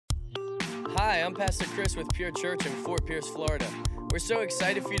Hi, I'm Pastor Chris with Pure Church in Fort Pierce, Florida. We're so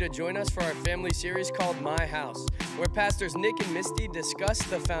excited for you to join us for our family series called My House, where Pastors Nick and Misty discuss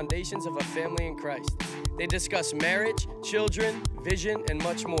the foundations of a family in Christ. They discuss marriage, children, vision, and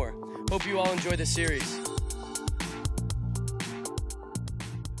much more. Hope you all enjoy the series. It's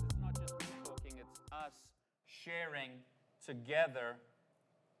not just me talking, it's us sharing together.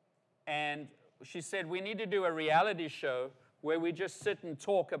 And she said, we need to do a reality show where we just sit and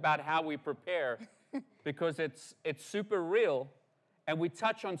talk about how we prepare because it's super real. And we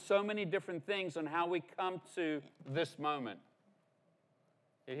touch on so many different things on how we come to this moment.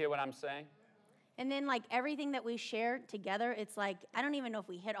 You hear what I'm saying? And then, like, everything that we share together, it's like, I don't even know if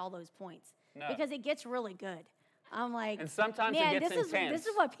we hit all those points. No. Because it gets really good. I'm like, And sometimes man, it gets intense. This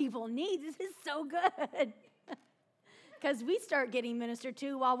is what people need. This is so good. Because we start getting ministered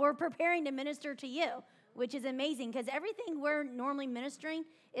to while we're preparing to minister to you, which is amazing. Because everything we're normally ministering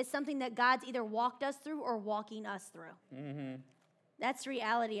is something that God's either walked us through or walking us through. Mm-hmm. That's the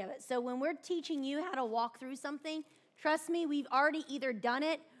reality of it. So when we're teaching you how to walk through something, trust me, we've already either done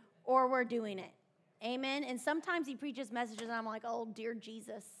it or we're doing it. Amen. And sometimes he preaches messages and I'm like, oh, dear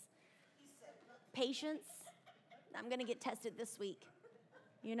Jesus. Patience. I'm going to get tested this week.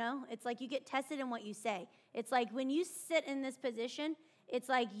 You know, it's like you get tested in what you say. It's like when you sit in this position, it's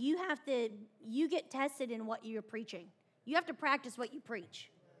like you get tested in what you're preaching. You have to practice what you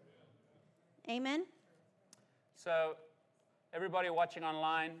preach. Amen. So, everybody watching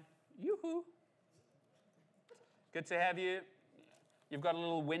online, yoo-hoo. Good to have you. You've got a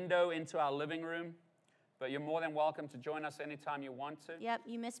little window into our living room, but you're more than welcome to join us anytime you want to. Yep,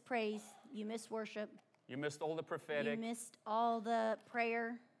 you missed praise. You missed worship. You missed all the prophetic. You missed all the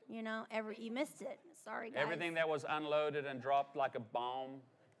prayer, you know, you missed it. Sorry, guys. Everything that was unloaded and dropped like a bomb.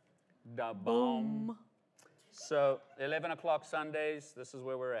 The bomb. Boom. So, 11 o'clock Sundays, this is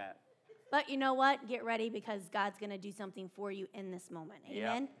where we're at. But you know what? Get ready because God's going to do something for you in this moment.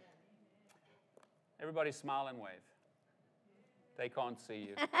 Amen? Yep. Everybody smile and wave. They can't see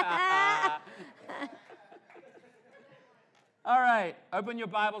you. All right, open your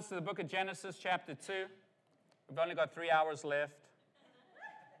Bibles to the book of Genesis, chapter 2. We've only got 3 hours left.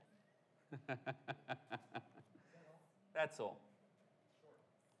 That's all.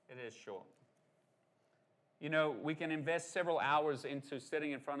 It is short. You know, we can invest several hours into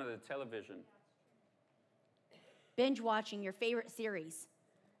sitting in front of the television. Binge watching your favorite series,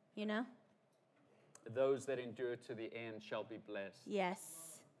 you know? Those that endure to the end shall be blessed. Yes.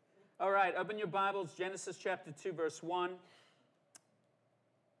 All right, open your Bibles, Genesis chapter 2, verse 1.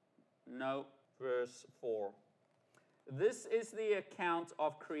 No, verse 4. This is the account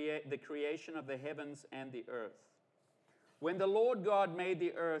of the creation of the heavens and the earth. When the Lord God made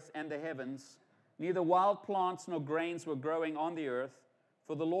the earth and the heavens, neither wild plants nor grains were growing on the earth,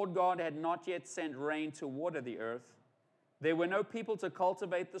 for the Lord God had not yet sent rain to water the earth. There were no people to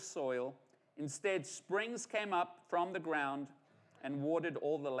cultivate the soil. Instead, springs came up from the ground and watered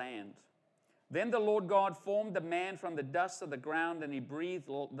all the land. Then the Lord God formed the man from the dust of the ground, and he breathed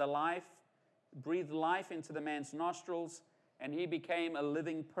life into the man's nostrils, and he became a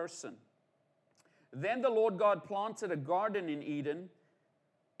living person. Then the Lord God planted a garden in Eden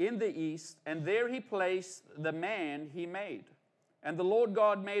in the east, and there he placed the man he made. And the Lord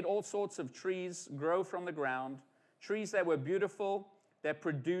God made all sorts of trees grow from the ground, trees that were beautiful, that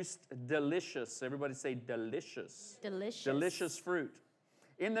produced delicious, everybody say delicious. Delicious fruit.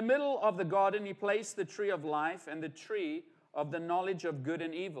 In the middle of the garden, he placed the tree of life and the tree of the knowledge of good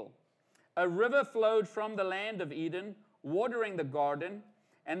and evil. A river flowed from the land of Eden, watering the garden,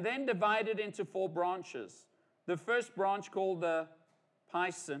 and then divided into 4 branches. The first branch, called the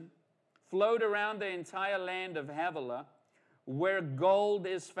Pison, flowed around the entire land of Havilah, where gold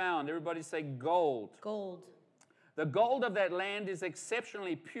is found. Everybody say gold. Gold. The gold of that land is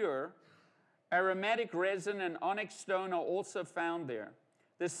exceptionally pure. Aromatic resin and onyx stone are also found there.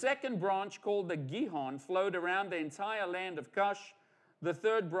 The second branch, called the Gihon, flowed around the entire land of Cush. The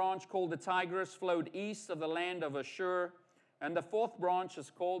third branch, called the Tigris, flowed east of the land of Ashur. And the fourth branch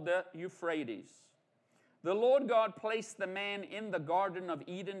is called the Euphrates. The Lord God placed the man in the Garden of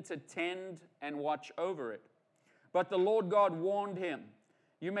Eden to tend and watch over it. But the Lord God warned him,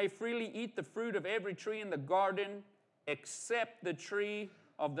 you may freely eat the fruit of every tree in the garden, except the tree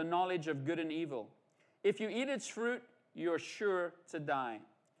of the knowledge of good and evil. If you eat its fruit, you're sure to die.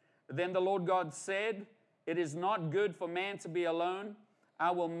 Then the Lord God said, it is not good for man to be alone. I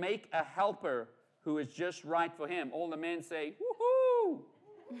will make a helper who is just right for him. All the men say, woohoo!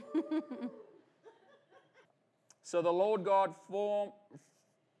 So the Lord God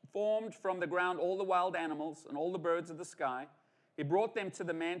formed from the ground all the wild animals and all the birds of the sky He brought them to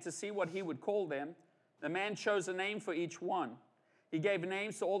the man to see what he would call them. The man chose a name for each one. He gave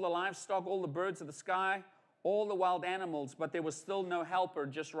names to all the livestock, all the birds of the sky, all the wild animals, but there was still no helper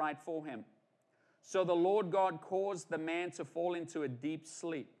just right for him. So the Lord God caused the man to fall into a deep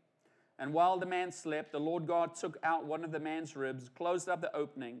sleep. And while the man slept, the Lord God took out one of the man's ribs, closed up the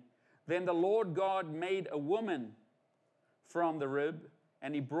opening. Then the Lord God made a woman from the rib,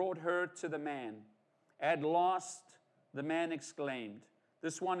 and he brought her to the man. At last, the man exclaimed,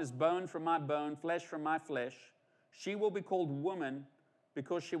 "This one is bone from my bone, flesh from my flesh. She will be called woman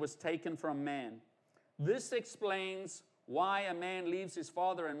because she was taken from man." This explains why a man leaves his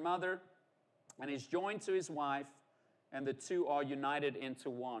father and mother and is joined to his wife, and the two are united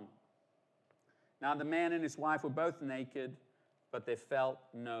into one. Now the man and his wife were both naked, but they felt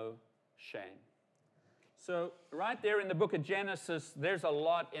no shame. So right there in the book of Genesis, there's a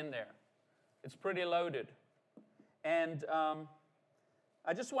lot in there. It's pretty loaded. And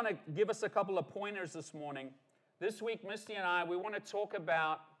I just want to give us a couple of pointers this morning. This week, Misty and I, we want to talk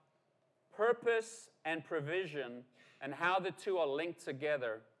about purpose and provision and how the two are linked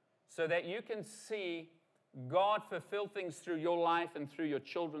together so that you can see God fulfill things through your life and through your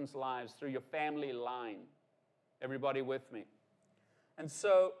children's lives, through your family line. Everybody with me? And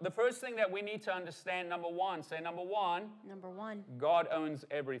so the first thing that we need to understand, number one, say number one. Number one, God owns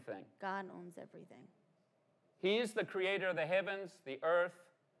everything. God owns everything. He is the creator of the heavens, the earth.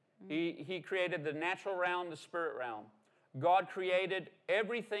 He created the natural realm, the spirit realm. God created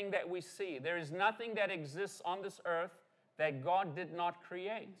everything that we see. There is nothing that exists on this earth that God did not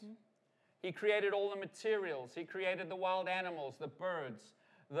create. He created all the materials. He created the wild animals, the birds,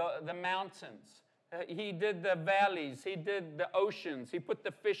 the mountains. He did the valleys. He did the oceans. He put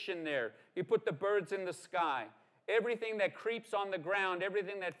the fish in there. He put the birds in the sky. Everything that creeps on the ground,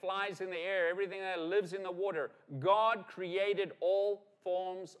 everything that flies in the air, everything that lives in the water. God created all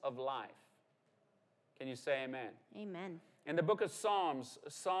forms of life. Can you say amen? Amen. In the book of Psalms,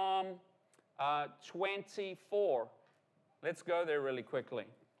 Psalm 24. Let's go there really quickly.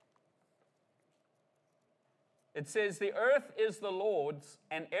 It says, "The earth is the Lord's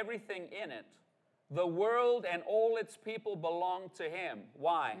and everything in it. The world and all its people belong to him."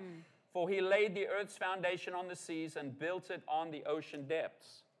 Why? "For he laid the earth's foundation on the seas and built it on the ocean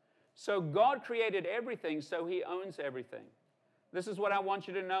depths." So God created everything, so he owns everything. This is what I want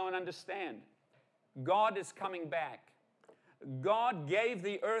you to know and understand. God is coming back. God gave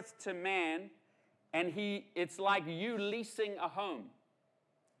the earth to man, and it's like you leasing a home.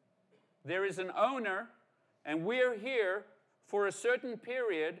 There is an owner, and we're here for a certain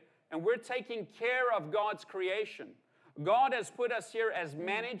period, and we're taking care of God's creation. God has put us here as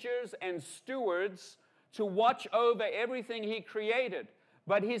managers and stewards to watch over everything he created.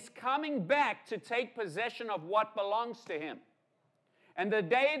 But he's coming back to take possession of what belongs to him. And the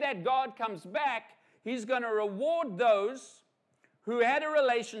day that God comes back, he's going to reward those who had a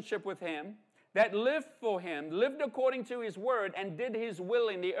relationship with him, that lived for him, lived according to his word, and did his will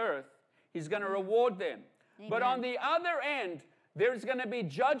in the earth. He's going to reward them. Amen. But on the other end, there's going to be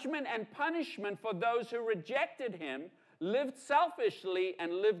judgment and punishment for those who rejected him, lived selfishly,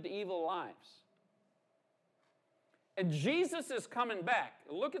 and lived evil lives. And Jesus is coming back.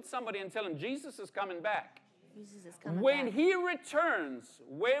 Look at somebody and tell him, Jesus is coming back. Jesus is coming When back. he returns,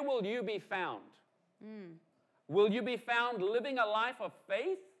 where will you be found? Will you be found living a life of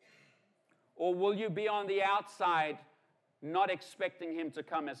faith? Or will you be on the outside, not expecting him to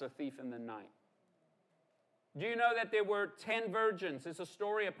come as a thief in the night? Do you know that there were 10 virgins? It's a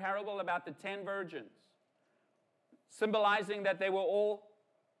story, a parable about the 10 virgins, symbolizing that they were all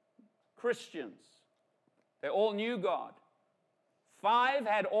Christians. They all knew God. 5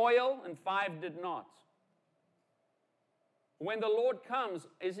 had oil and 5 did not. When the Lord comes,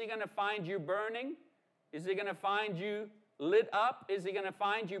 is he going to find you burning? Is he going to find you lit up? Is he going to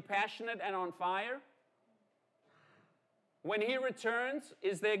find you passionate and on fire? When he returns,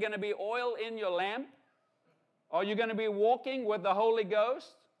 is there going to be oil in your lamp? Are you going to be walking with the Holy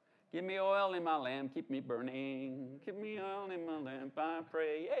Ghost? Give me oil in my lamp, keep me burning. Give me oil in my lamp, I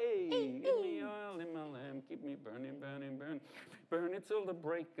pray. Hey, give me oil in my lamp, keep me burning, burning, burning. Burn it till the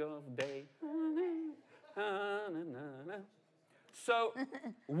break of day. So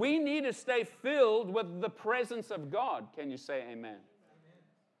we need to stay filled with the presence of God. Can you say amen?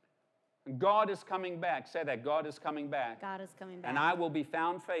 God is coming back. Say that. God is coming back. God is coming back. And I will be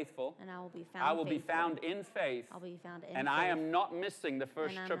found faithful. And I will be found I will be faithful. found in faith. I'll be found in and faith. I am not missing the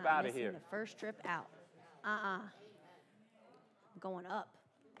first And I'm trip not out of missing here. the first trip out. I'm going up.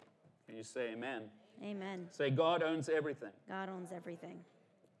 Can you say amen? Amen. Say God owns everything. God owns everything.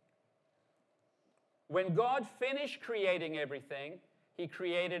 When God finished creating everything, He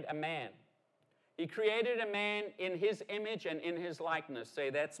created a man. He created a man in His image and in His likeness. Say,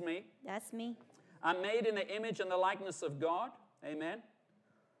 that's me. That's me. I'm made in the image and the likeness of God. Amen.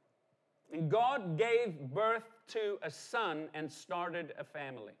 And God gave birth to a son and started a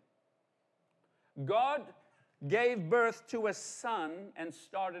family. God gave birth to a son and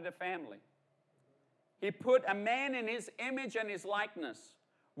started a family. He put a man in His image and His likeness.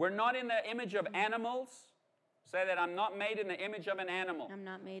 We're not in the image of animals. Say that, I'm not made in the image of an animal. I'm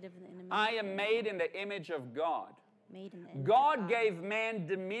not made of an image. I am made in the image of God. Made in the image God of God. gave man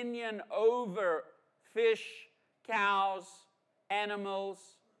dominion over fish, cows, animals,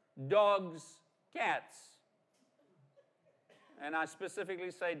 dogs, cats. And I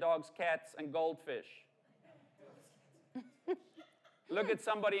specifically say dogs, cats, and goldfish. Look at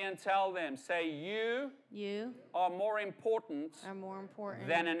somebody and tell them, say, you are more important are more important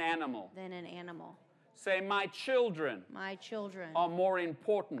than an animal. than an animal. Say, my children My children are more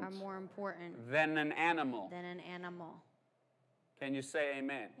important are more important than an animal. than an animal. Can you say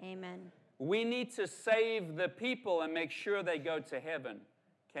amen? Amen. We need to save the people and make sure they go to heaven.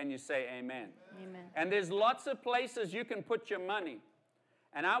 Can you say amen? Amen. And there's lots of places you can put your money.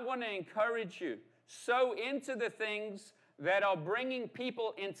 And I want to encourage you, sow into the things that are bringing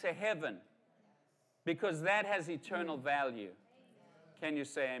people into heaven, because that has eternal value. Can you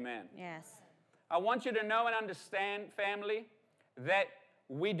say amen? Yes. I want you to know and understand, family, that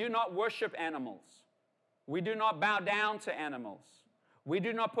we do not worship animals. We do not bow down to animals. We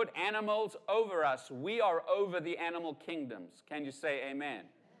do not put animals over us. We are over the animal kingdoms. Can you say amen?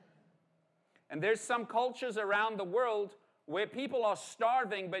 And there's some cultures around the world where people are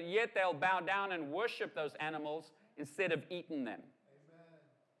starving, but yet they'll bow down and worship those animals instead of eating them.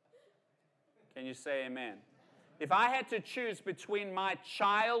 Can you say amen? If I had to choose between my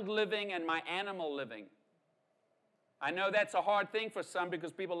child living and my animal living, I know that's a hard thing for some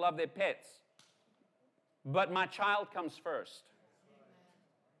because people love their pets. But my child comes first.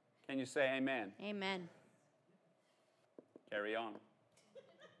 Can you say amen? Amen. Carry on.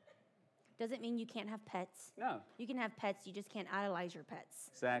 Doesn't mean you can't have pets. No. You can have pets, you just can't idolize your pets.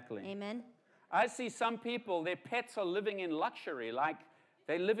 Exactly. Amen. I see some people, their pets are living in luxury, like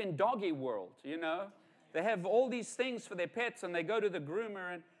they live in doggy world, you know. They have all these things for their pets and they go to the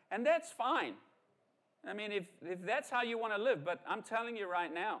groomer and that's fine. I mean, if that's how you want to live, but I'm telling you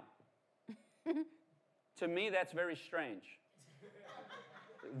right now, to me that's very strange.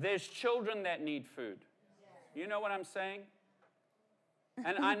 There's children that need food. You know what I'm saying?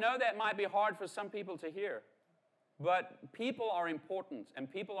 And I know that might be hard for some people to hear, but people are important,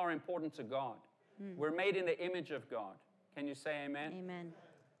 and people are important to God. We're made in the image of God. Can you say amen? Amen.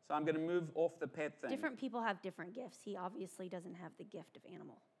 So I'm going to move off the pet thing. Different people have different gifts. He obviously doesn't have the gift of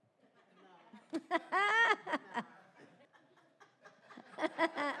animal.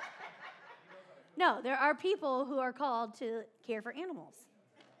 No, there are people who are called to care for animals,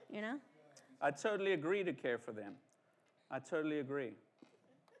 you know? I totally agree to care for them. I totally agree.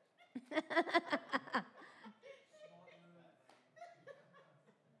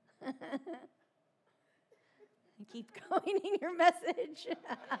 Keep going in your message.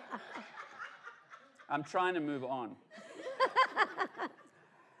 I'm trying to move on.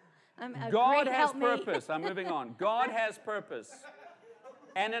 God has purpose. I'm moving on. God has purpose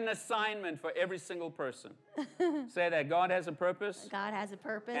and an assignment for every single person. Say that. God has a purpose. God has a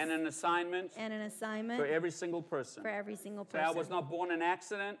purpose. And an assignment. And an assignment. For every single person. For every single Say, person. I was not born in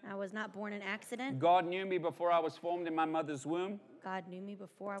accident. I was not born in accident. God knew me before I was formed in my mother's womb. God knew me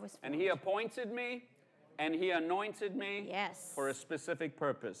before I was formed. And He appointed me and He anointed me. Yes. For a specific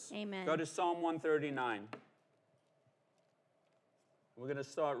purpose. Amen. Go to Psalm 139. We're going to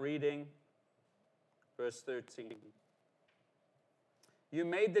start reading verse 13. You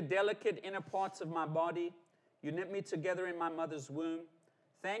made the delicate inner parts of my body. You knit me together in my mother's womb.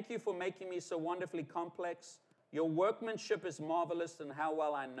 Thank you for making me so wonderfully complex. Your workmanship is marvelous, and how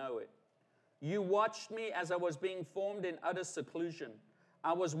well I know it. You watched me as I was being formed in utter seclusion.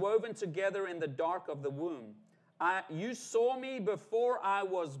 I was woven together in the dark of the womb. You saw me before I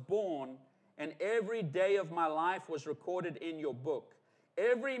was born, and every day of my life was recorded in your book.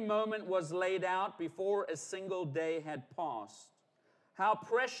 Every moment was laid out before a single day had passed. How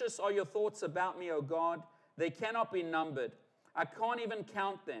precious are your thoughts about me, O God. They cannot be numbered. I can't even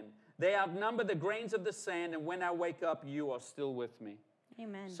count them. They outnumber the grains of the sand, and when I wake up, you are still with me.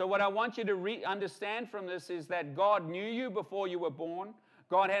 Amen. So what I want you to understand from this is that God knew you before you were born.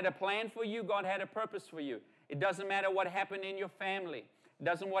 God had a plan for you. God had a purpose for you. It doesn't matter what happened in your family. It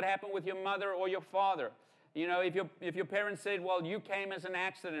doesn't what happened with your mother or your father. You know, if your parents said, well, you came as an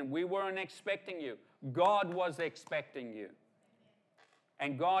accident, we weren't expecting you. God was expecting you.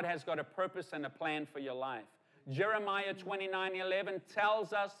 And God has got a purpose and a plan for your life. Jeremiah 29:11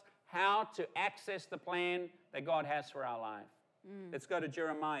 tells us how to access the plan that God has for our life. Let's go to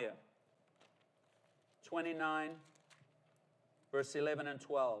Jeremiah 29, verse 11 and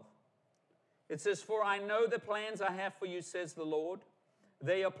 12. It says, "For I know the plans I have for you, says the Lord.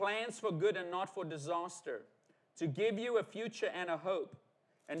 They are plans for good and not for disaster, to give you a future and a hope."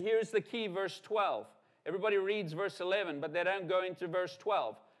 And here's the key, verse 12. Everybody reads verse 11, but they don't go into verse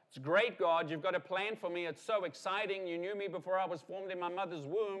 12. It's great, God, you've got a plan for me. It's so exciting. You knew me before I was formed in my mother's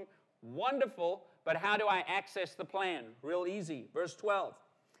womb. Wonderful, but how do I access the plan? Real easy. Verse 12.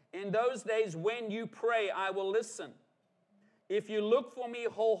 "In those days when you pray, I will listen. If you look for me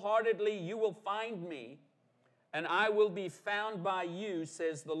wholeheartedly, you will find me, and I will be found by you,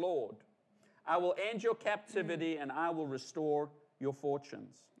 says the Lord. I will end your captivity, and I will restore your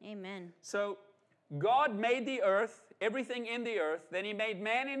fortunes." Amen. So God made the earth, everything in the earth. Then He made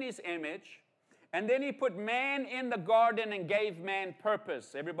man in His image. And then He put man in the garden and gave man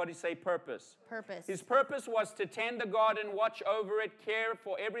purpose. Everybody say purpose. Purpose. His purpose was to tend the garden, watch over it, care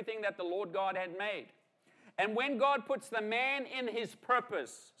for everything that the Lord God had made. And when God puts the man in his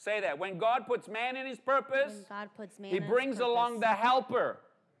purpose, say that, when God puts man in his purpose, When God puts man He in his brings along the purpose. helper.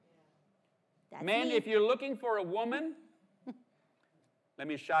 That's Men, me. if you're looking for a woman, let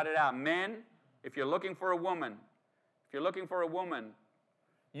me shout it out. Men, if you're looking for a woman,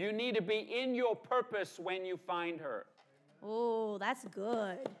 you need to be in your purpose when you find her. Oh, that's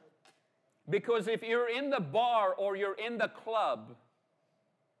good. Because if you're in the bar or you're in the club,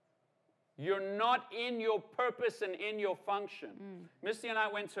 you're not in your purpose and in your function. Misty and I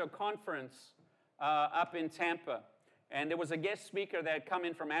went to a conference up in Tampa, and there was a guest speaker that had come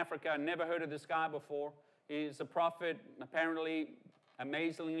in from Africa. I'd never heard of this guy before. He's a prophet, apparently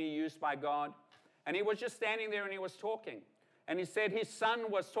amazingly used by God. And he was just standing there and he was talking. And he said his son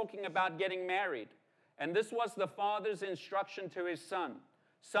was talking about getting married. And this was the father's instruction to his son.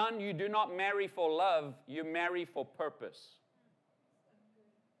 Son, you do not marry for love, you marry for purpose.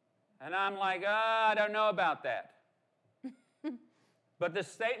 And I'm like, I don't know about that. But the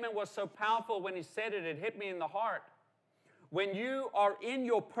statement was so powerful when he said it, it hit me in the heart. When you are in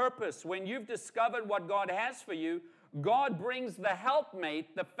your purpose, when you've discovered what God has for you, God brings the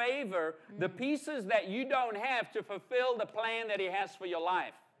helpmate, the favor, the pieces that you don't have to fulfill the plan that He has for your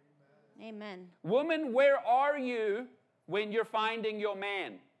life. Amen. Woman, where are you when you're finding your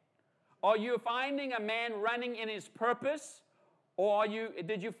man? Are you finding a man running in his purpose? Or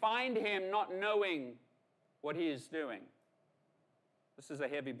did you find him not knowing what he is doing? This is a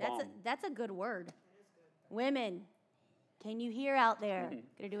heavy bomb. That's a good word. Women, can you hear out there?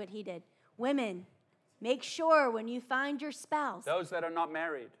 Gonna do what he did. Women, make sure when you find your spouse. Those that are not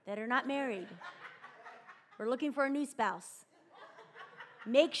married. We're looking for a new spouse.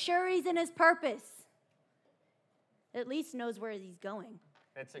 Make sure he's in his purpose. At least knows where he's going.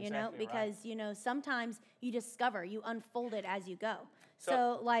 That's exactly right. Because, sometimes you discover, you unfold it as you go.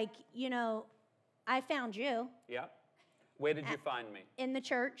 So I found you. Yeah. Where did you find me? In the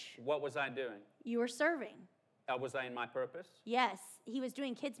church. What was I doing? You were serving. Was I in my purpose? Yes. He was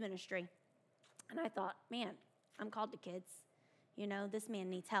doing kids ministry. And I thought, man, I'm called to kids. This man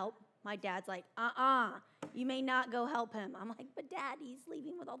needs help. My dad's like, you may not go help him. I'm like, but Dad, he's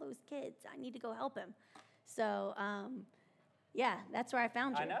leaving with all those kids. I need to go help him. So, yeah, that's where I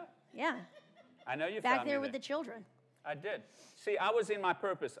found you. I know. Yeah. I know you found me Back there with the children. I did. See, I was in my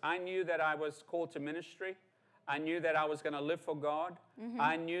purpose. I knew that I was called to ministry. I knew that I was going to live for God.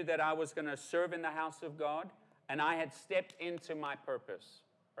 I knew that I was going to serve in the house of God. And I had stepped into my purpose,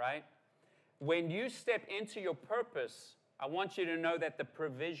 right? When you step into your purpose, I want you to know that the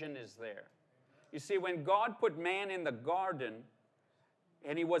provision is there. You see, when God put man in the garden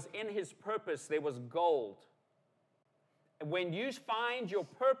and he was in his purpose, there was gold. When you find your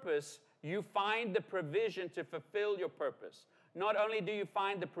purpose, you find the provision to fulfill your purpose. Not only do you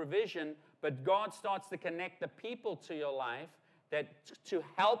find the provision, but God starts to connect the people to your life to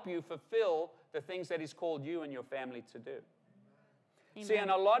help you fulfill the things that He's called you and your family to do. Amen. See,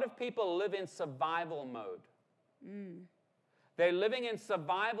 and a lot of people live in survival mode. They're living in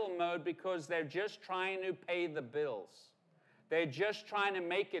survival mode because they're just trying to pay the bills. They're just trying to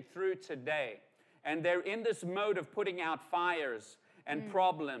make it through today. And they're in this mode of putting out fires and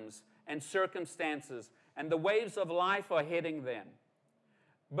problems and circumstances. And the waves of life are hitting them.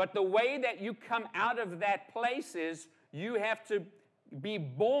 But the way that you come out of that place is you have to be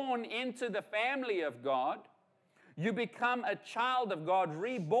born into the family of God. You become a child of God,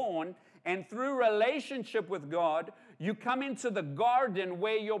 reborn. And through relationship with God, You come into the garden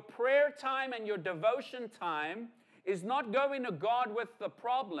where your prayer time and your devotion time is not going to God with the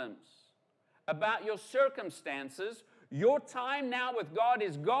problems about your circumstances. Your time now with God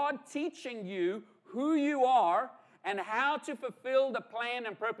is God teaching you who you are and how to fulfill the plan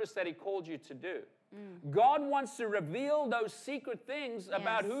and purpose that He called you to do. God wants to reveal those secret things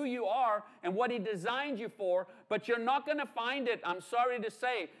about who you are and what He designed you for, but you're not going to find it, I'm sorry to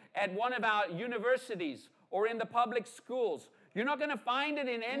say, at one of our universities or in the public schools. You're not going to find it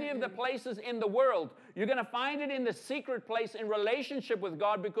in any of the places in the world. You're going to find it in the secret place in relationship with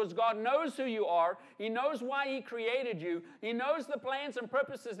God, because God knows who you are. He knows why He created you. He knows the plans and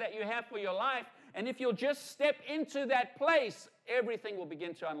purposes that you have for your life. And if you'll just step into that place, everything will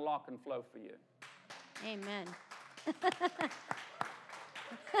begin to unlock and flow for you. Amen.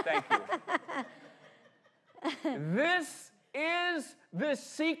 Thank you. This is the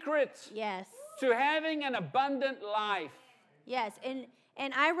secret Yes. to having an abundant life. Yes. And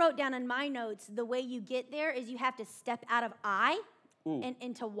I wrote down in my notes, the way you get there is you have to step out of I and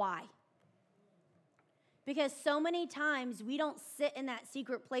into why. Because so many times we don't sit in that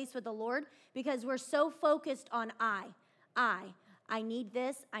secret place with the Lord because we're so focused on I need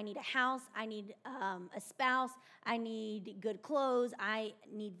this, I need a house, I need a spouse, I need good clothes, I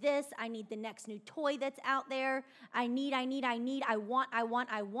need this, I need the next new toy that's out there, I want.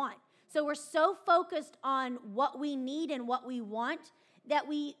 So we're so focused on what we need and what we want that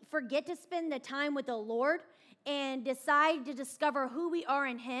we forget to spend the time with the Lord and decide to discover who we are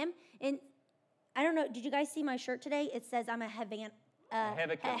in Him. And I don't know, did you guys see my shirt today? It says I'm a Hevican. I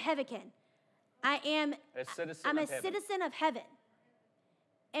am a citizen I'm of a heaven. citizen of heaven.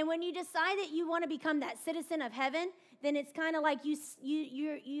 And when you decide that you want to become that citizen of heaven, then it's kind of like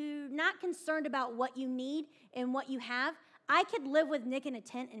you're not concerned about what you need and what you have. I could live with Nick in a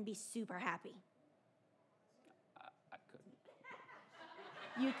tent and be super happy. I couldn't.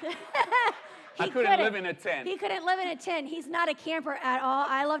 You could. I couldn't live in a tent. He couldn't live in a tent. He's not a camper at all.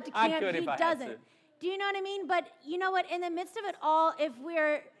 I love to camp. I could he if I doesn't. had to. Do you know what I mean? But you know what? In the midst of it all, if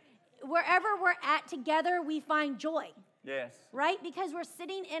wherever we're at together, we find joy. Yes. Right? Because we're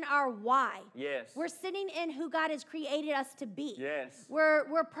sitting in our why. Yes. We're sitting in who God has created us to be. Yes.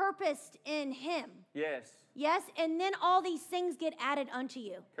 We're purposed in Him. Yes. Yes, and then all these things get added unto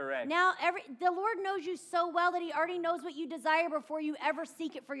you. Correct. Now, the Lord knows you so well that He already knows what you desire before you ever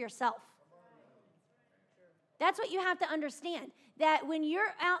seek it for yourself. That's what you have to understand. That when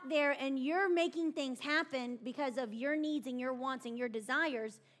you're out there and you're making things happen because of your needs and your wants and your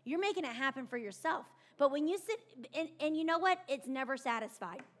desires, you're making it happen for yourself. But when you sit, and you know what? It's never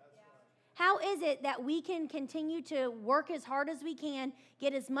satisfied. How is it that we can continue to work as hard as we can,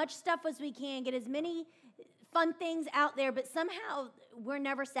 get as much stuff as we can, get as many fun things out there, but somehow we're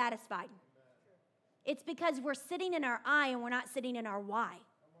never satisfied? It's because we're sitting in our I and we're not sitting in our why.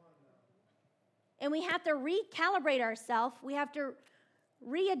 And we have to recalibrate ourselves. We have to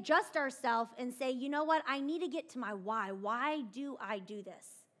readjust ourselves and say, you know what? I need to get to my why. Why do I do this?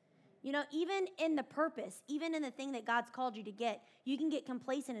 You know, even in the purpose, even in the thing that God's called you to get, you can get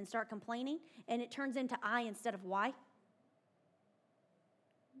complacent and start complaining, and it turns into I instead of why.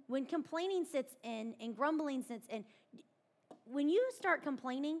 When complaining sits in and grumbling sits in, when you start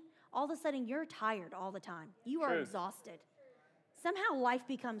complaining, all of a sudden you're tired all the time. You are exhausted. Somehow life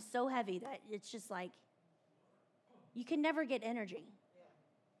becomes so heavy that it's just like you can never get energy.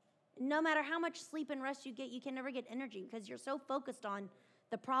 No matter how much sleep and rest you get, you can never get energy because you're so focused on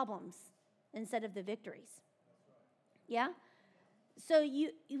the problems instead of the victories. Yeah? So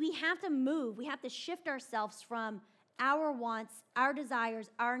we have to move. We have to shift ourselves from our wants, our desires,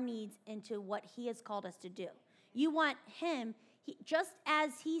 our needs into what He has called us to do. You want Him, just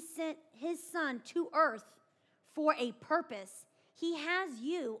as He sent His Son to earth for a purpose, He has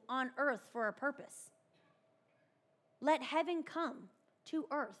you on earth for a purpose. Let heaven come to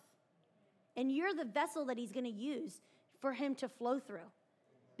earth. And you're the vessel that He's going to use for Him to flow through.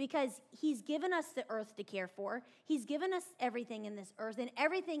 Because He's given us the earth to care for. He's given us everything in this earth, and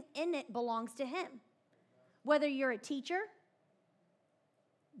everything in it belongs to Him. Whether you're a teacher,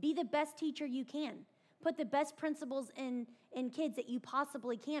 be the best teacher you can. Put the best principles in kids that you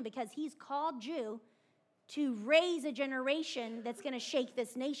possibly can, because He's called you to raise a generation that's going to shake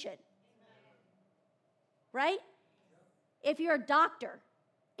this nation. Right? If you're a doctor,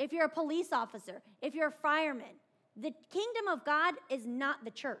 if you're a police officer, if you're a fireman, the kingdom of God is not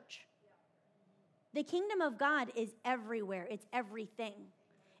the church. The kingdom of God is everywhere. It's everything.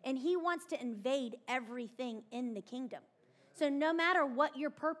 And He wants to invade everything in the kingdom. So no matter what you're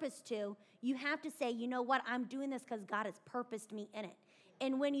purposed to, you have to say, you know what, I'm doing this because God has purposed me in it.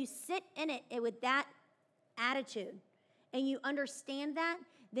 And when you sit in it with that attitude, and you understand that,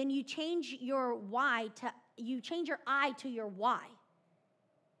 then you change your I to your why.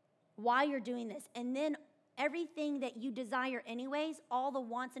 Why you're doing this. And then everything that you desire anyways, all the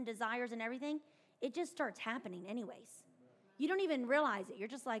wants and desires and everything, it just starts happening anyways. You don't even realize it. You're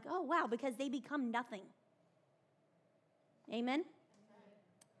just like, oh, wow, because they become nothing. Amen?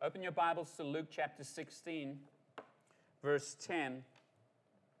 Open your Bibles to Luke chapter 16, verse 10.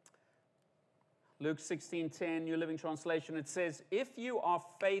 Luke 16:10, New Living Translation. It says, if you are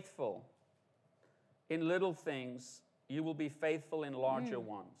faithful in little things, you will be faithful in larger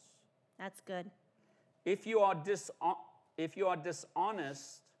ones. That's good. If you are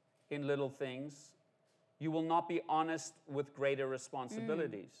dishonest in little things, you will not be honest with greater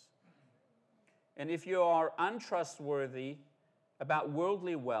responsibilities. And if you are untrustworthy about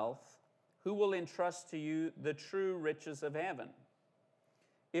worldly wealth, who will entrust to you the true riches of heaven?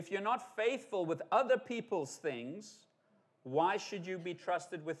 If you're not faithful with other people's things, why should you be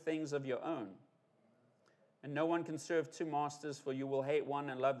trusted with things of your own? And no one can serve two masters, for you will hate one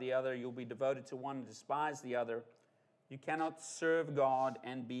and love the other. You'll be devoted to one and despise the other. You cannot serve God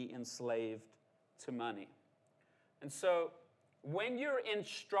and be enslaved to money. And so when you're in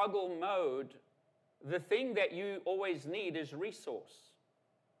struggle mode, the thing that you always need is resource.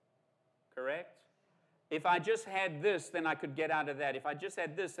 Correct? If I just had this, then I could get out of that. If I just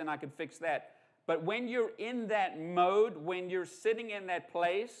had this, then I could fix that. But when you're in that mode, when you're sitting in that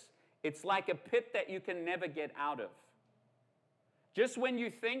place, it's like a pit that you can never get out of. Just when you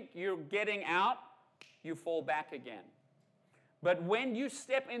think you're getting out, you fall back again. But when you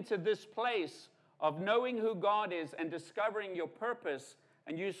step into this place of knowing who God is and discovering your purpose,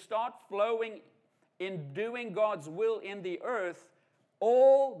 and you start flowing in doing God's will in the earth,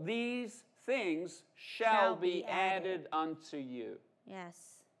 all these things shall be added unto you. Yes.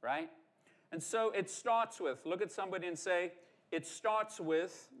 Right? And so it starts with, look at somebody and say, it starts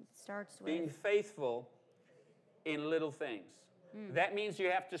with being faithful in little things. That means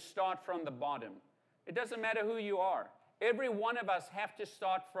you have to start from the bottom. It doesn't matter who you are. Every one of us have to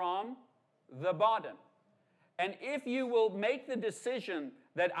start from the bottom. And if you will make the decision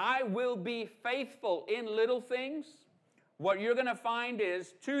that I will be faithful in little things, what you're going to find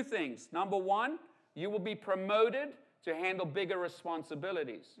is two things. Number one, you will be promoted to handle bigger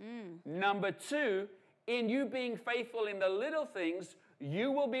responsibilities. Number two, in you being faithful in the little things,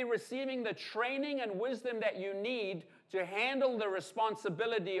 you will be receiving the training and wisdom that you need to handle the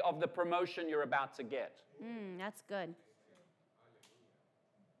responsibility of the promotion you're about to get. That's good.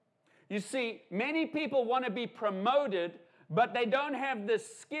 You see, many people want to be promoted, but they don't have the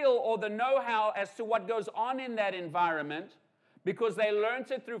skill or the know-how as to what goes on in that environment because they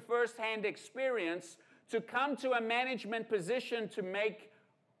learned it through first-hand experience to come to a management position to make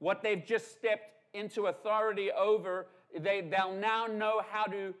what they've just stepped into authority over. They'll now know how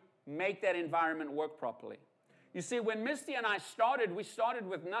to make that environment work properly. You see, when Misty and I started, we started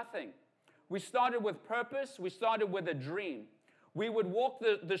with nothing. We started with purpose. We started with a dream. We would walk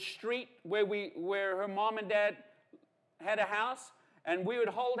the street where her mom and dad had a house, and we would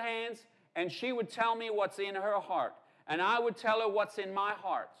hold hands, and she would tell me what's in her heart, and I would tell her what's in my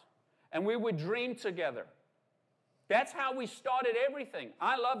heart, and we would dream together. That's how we started everything.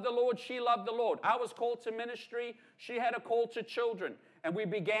 I loved the Lord, she loved the Lord. I was called to ministry, she had a call to children, and we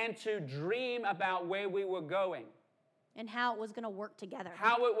began to dream about where we were going. And how it was going to work together.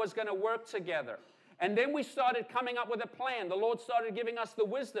 How it was going to work together. And then we started coming up with a plan. The Lord started giving us the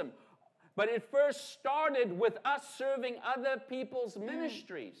wisdom. But it first started with us serving other people's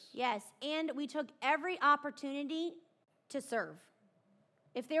ministries. Yes, and we took every opportunity to serve.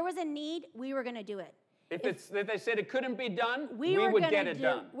 If there was a need, we were going to do it. If they said it couldn't be done, we would get it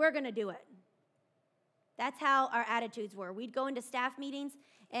done. We're going to do it. That's how our attitudes were. We'd go into staff meetings,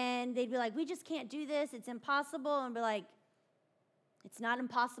 and they'd be like, we just can't do this. It's impossible. And be like, it's not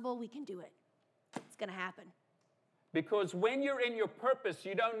impossible. We can do it. It's going to happen. Because when you're in your purpose,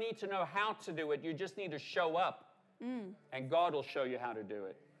 you don't need to know how to do it. You just need to show up. And God will show you how to do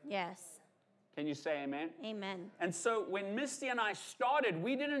it. Yes. Can you say amen? Amen. And so when Misty and I started,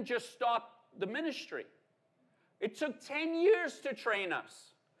 we didn't just start the ministry. It took 10 years to train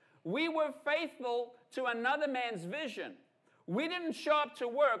us. We were faithful to another man's vision. We didn't show up to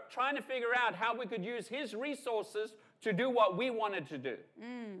work trying to figure out how we could use his resources to do what we wanted to do.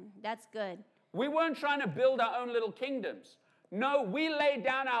 That's good. We weren't trying to build our own little kingdoms. No, we laid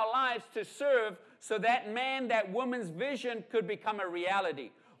down our lives to serve so that man, that woman's vision could become a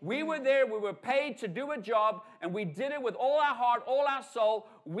reality. We were there, we were paid to do a job, and we did it with all our heart, all our soul.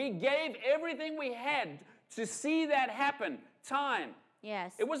 We gave everything we had to see that happen. Time.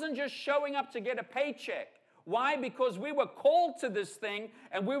 Yes. It wasn't just showing up to get a paycheck. Why? Because we were called to this thing,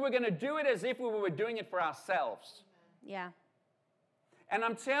 and we were going to do it as if we were doing it for ourselves. Yeah. And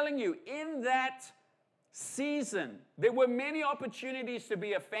I'm telling you, in that season, there were many opportunities to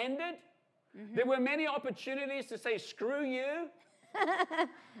be offended. Mm-hmm. There were many opportunities to say, screw you.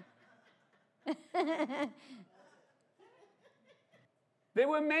 There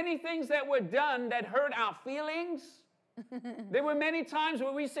were many things that were done that hurt our feelings. There were many times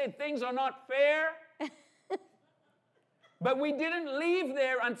where we said things are not fair. But we didn't leave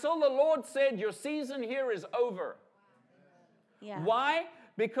there until the Lord said, your season here is over. Yeah. Why?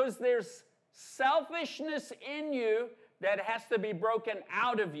 Because there's selfishness in you that has to be broken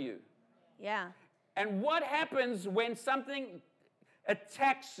out of you. Yeah. And what happens when something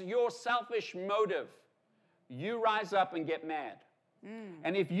attacks your selfish motive? You rise up and get mad.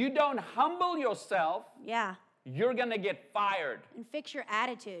 And if you don't humble yourself, Yeah. you're going to get fired. And fix your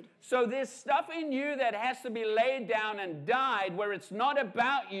attitude. So there's stuff in you that has to be laid down and died, where it's not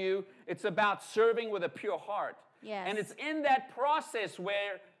about you, it's about serving with a pure heart. Yes. And it's in that process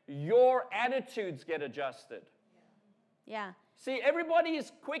where your attitudes get adjusted. Yeah. See, everybody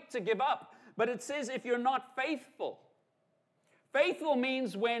is quick to give up, but it says if you're not faithful. Faithful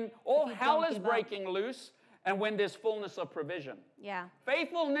means when all hell is breaking loose and when there's fullness of provision. Yeah.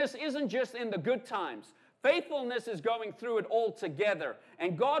 Faithfulness isn't just in the good times. Faithfulness is going through it all together.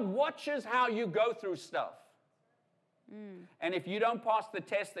 And God watches how you go through stuff. And if you don't pass the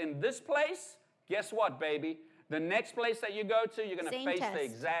test in this place, guess what, baby? The next place that you go to, you're going to face the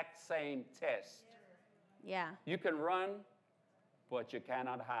exact same test. Yeah. You can run, but you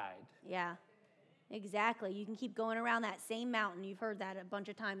cannot hide. Yeah. Exactly. You can keep going around that same mountain. You've heard that a bunch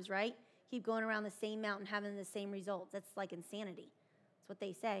of times, right? Keep going around the same mountain, having the same results. That's like insanity. That's what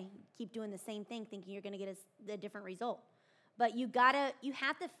they say. Keep doing the same thing, thinking you're going to get a different result. But you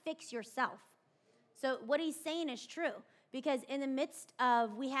have to fix yourself. So what he's saying is true, because in the midst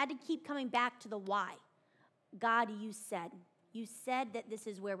of, we had to keep coming back to the why. God, you said that this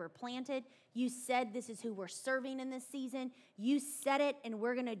is where we're planted. You said this is who we're serving in this season. You said it, and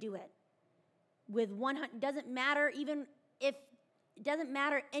we're going to do it. With 100, doesn't matter even if, it doesn't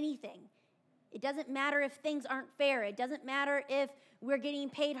matter anything. It doesn't matter if things aren't fair. It doesn't matter if we're getting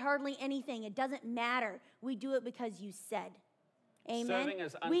paid hardly anything. It doesn't matter. We do it because you said. Amen. Serving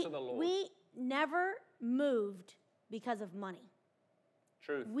is unto the Lord. We never moved because of money.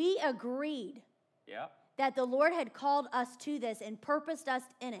 Truth. We agreed Yeah. that the Lord had called us to this and purposed us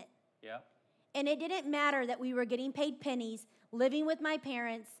in it. Yeah. And it didn't matter that we were getting paid pennies, living with my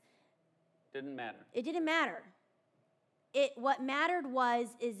parents. Didn't matter. It didn't matter. What mattered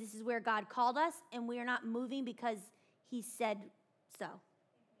is this is where God called us, and we are not moving because he said so.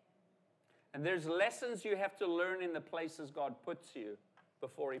 And there's lessons you have to learn in the places God puts you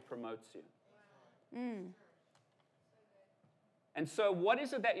before he promotes you. And so what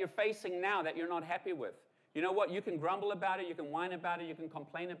is it that you're facing now that you're not happy with? You know what? You can grumble about it, you can whine about it, you can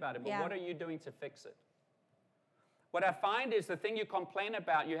complain about it, but what are you doing to fix it? What I find is the thing you complain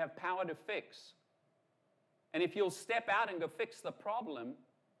about, you have power to fix. And if you'll step out and go fix the problem,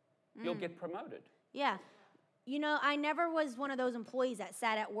 you'll get promoted. Yeah. You know, I never was one of those employees that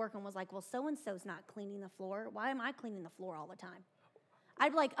sat at work and was like, well, so-and-so's not cleaning the floor. Why am I cleaning the floor all the time?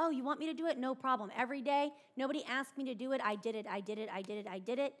 I'd be like, oh, you want me to do it? No problem. Every day, nobody asked me to do it. I did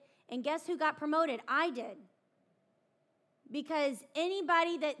it. And guess who got promoted? I did. Because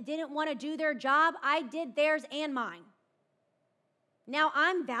anybody that didn't want to do their job, I did theirs and mine. Now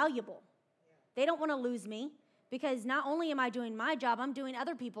I'm valuable. They don't want to lose me because not only am I doing my job, I'm doing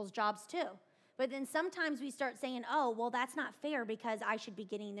other people's jobs too. But then sometimes we start saying, oh, well, that's not fair because I should be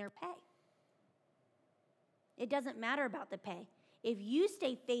getting their pay. It doesn't matter about the pay. If you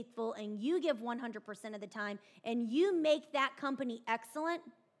stay faithful and you give 100% of the time and you make that company excellent,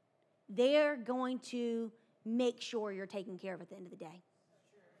 they're going to make sure you're taken care of at the end of the day.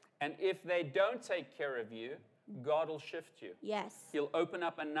 And if they don't take care of you, God will shift you. Yes. He'll open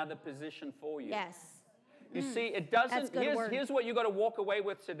up another position for you. Yes. You see, it doesn't, here's what you got to walk away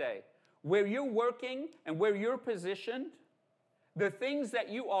with today. Where you're working and where you're positioned, the things that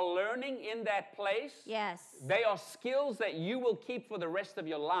you are learning in that place, they are skills that you will keep for the rest of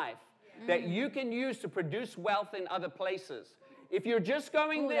your life, that you can use to produce wealth in other places. If you're just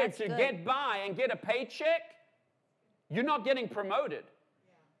going there to get by and get a paycheck, you're not getting promoted.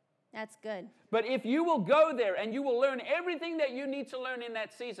 That's good. But if you will go there and you will learn everything that you need to learn in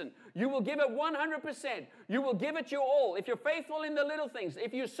that season, you will give it 100%. You will give it your all. If you're faithful in the little things,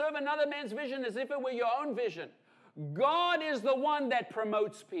 if you serve another man's vision as if it were your own vision, God is the one that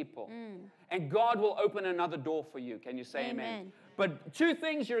promotes people. And God will open another door for you. Can you say amen? But two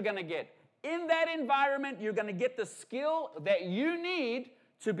things you're going to get. In that environment, you're going to get the skill that you need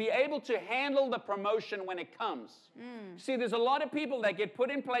to be able to handle the promotion when it comes. See, there's a lot of people that get put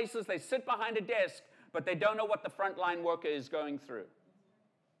in places, they sit behind a desk, but they don't know what the frontline worker is going through.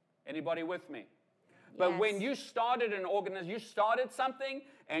 Anybody with me? But when you started an organization, you started something,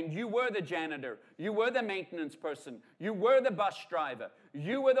 and you were the janitor, you were the maintenance person, you were the bus driver,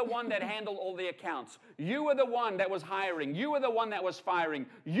 you were the one that handled all the accounts, you were the one that was hiring, you were the one that was firing,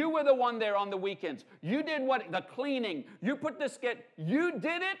 you were the one there on the weekends, you did the cleaning, you put the you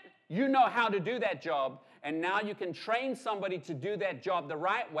did it, you know how to do that job, and now you can train somebody to do that job the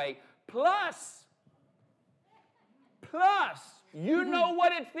right way, plus, you know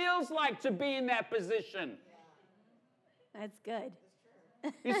what it feels like to be in that position. That's good.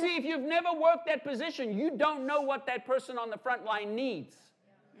 You see, if you've never worked that position, you don't know what that person on the front line needs.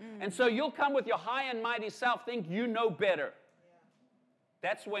 And so you'll come with your high and mighty self, think you know better.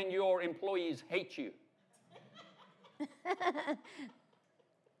 That's when your employees hate you.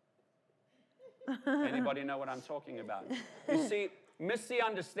 Anybody know what I'm talking about? You see, Missy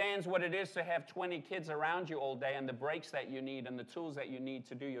understands what it is to have 20 kids around you all day and the breaks that you need and the tools that you need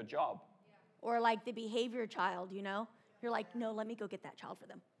to do your job. Or like the behavior child, you know? You're like, no, let me go get that child for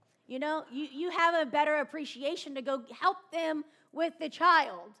them. You know, you have a better appreciation to go help them with the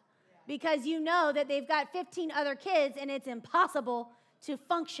child because you know that they've got 15 other kids and it's impossible to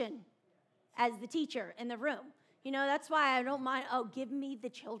function as the teacher in the room. You know, that's why I don't mind, give me the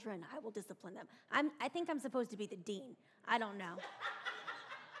children. I will discipline them. I think I'm supposed to be the dean. I don't know.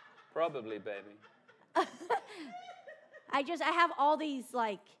 Probably, baby. I have all these,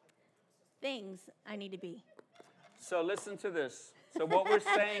 things I need to be. So listen to this. So what we're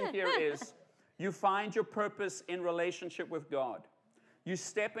saying here is you find your purpose in relationship with God. You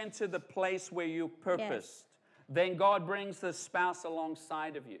step into the place where you purposed. Yes. Then God brings the spouse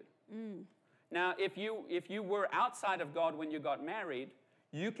alongside of you. Now, if you were outside of God when you got married,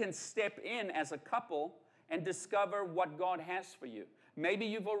 you can step in as a couple and discover what God has for you. Maybe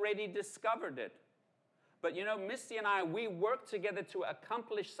you've already discovered it. But you know, Misty and I, we work together to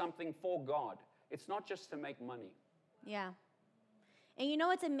accomplish something for God. It's not just to make money. Yeah. And you know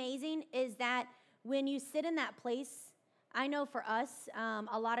what's amazing is that when you sit in that place, I know for us,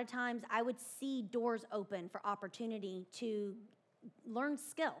 a lot of times I would see doors open for opportunity to learn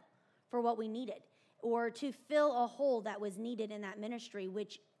skill for what we needed or to fill a hole that was needed in that ministry,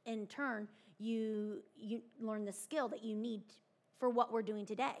 which in turn, you learn the skill that you need for what we're doing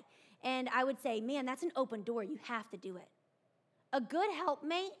today. And I would say, man, that's an open door. You have to do it. A good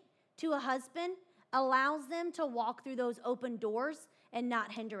helpmate to a husband allows them to walk through those open doors and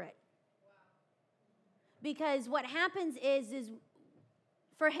not hinder it. Because what happens is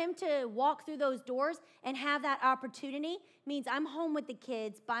for him to walk through those doors and have that opportunity means I'm home with the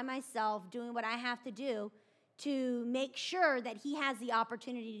kids by myself doing what I have to do to make sure that he has the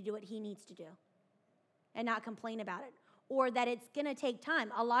opportunity to do what he needs to do and not complain about it, or that it's going to take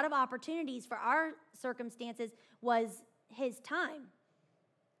time. A lot of opportunities for our circumstances was his time,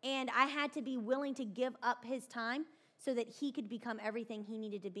 and I had to be willing to give up his time so that he could become everything he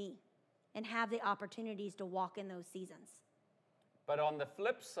needed to be and have the opportunities to walk in those seasons. But on the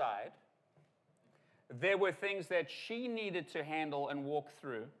flip side, there were things that she needed to handle and walk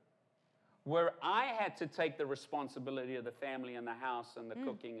through where I had to take the responsibility of the family and the house and the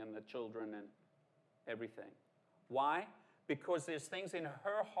cooking and the children and everything. Why? Because there's things in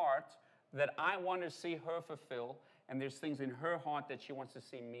her heart that I want to see her fulfill, and there's things in her heart that she wants to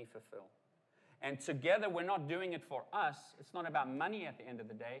see me fulfill. And together, we're not doing it for us. It's not about money at the end of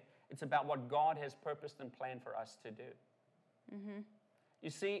the day. It's about what God has purposed and planned for us to do. You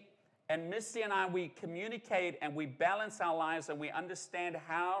see, and Misty and I, we communicate and we balance our lives and we understand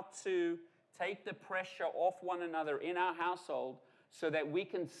how to take the pressure off one another in our household so that we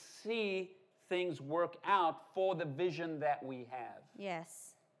can see things work out for the vision that we have.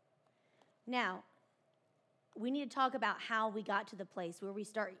 Yes. Now, we need to talk about how we got to the place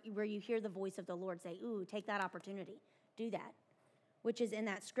where you hear the voice of the Lord say, ooh, take that opportunity, do that, which is in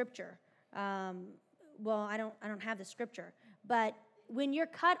that scripture. Well, I don't have the scripture, but when you're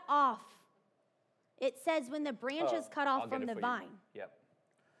cut off, it says when the branch is cut off from the vine. Yep.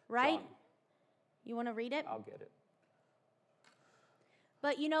 Right? John. You want to read it? I'll get it.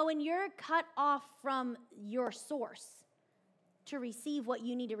 But you know, when you're cut off from your source to receive what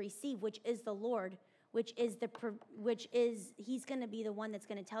you need to receive, which is the Lord, which is he's going to be the one that's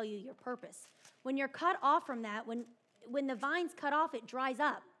going to tell you your purpose. When you're cut off from that, when the vine's cut off, it dries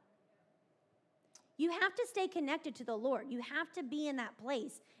up. You have to stay connected to the Lord. You have to be in that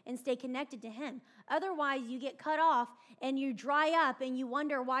place and stay connected to Him. Otherwise, you get cut off and you dry up and you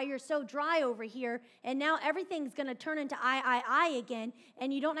wonder why you're so dry over here. And now everything's going to turn into I again.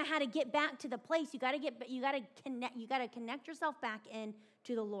 And you don't know how to get back to the place. You got to connect yourself back in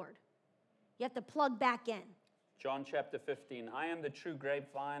to the Lord. You have to plug back in. John chapter 15, I am the true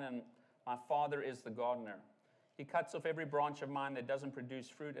grapevine, and my Father is the gardener. He cuts off every branch of mine that doesn't produce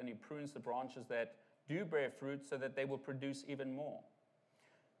fruit, and He prunes the branches that do bear fruit so that they will produce even more.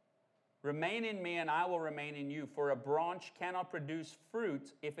 Remain in me, and I will remain in you. For a branch cannot produce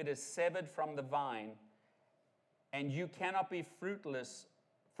fruit if it is severed from the vine, and you cannot be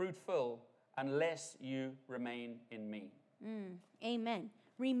fruitful, unless you remain in me. Amen.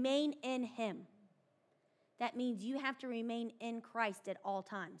 Remain in Him. That means you have to remain in Christ at all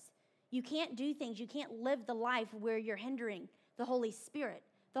times. You can't do things, you can't live the life where you're hindering the Holy Spirit.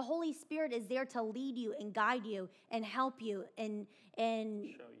 The Holy Spirit is there to lead you and guide you and help you and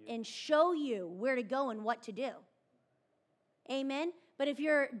show you where to go and what to do. Amen? But if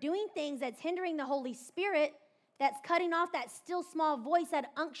you're doing things that's hindering the Holy Spirit, that's cutting off that still small voice,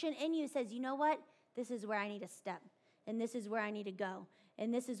 that unction in you says, you know what? This is where I need to step, and this is where I need to go,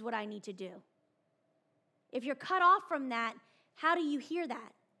 and this is what I need to do. If you're cut off from that, how do you hear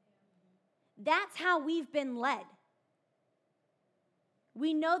that? That's how we've been led.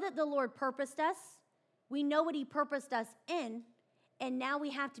 We know that the Lord purposed us. We know what He purposed us in, and now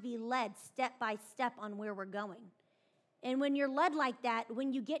we have to be led step by step on where we're going. And when you're led like that,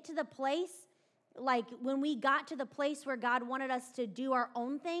 when you get to the place, like when we got to the place where God wanted us to do our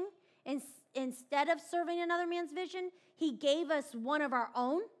own thing, and instead of serving another man's vision, He gave us one of our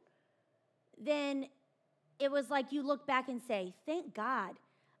own, then it was like you look back and say, thank God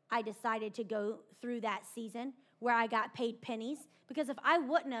I decided to go through that season where I got paid pennies, because if I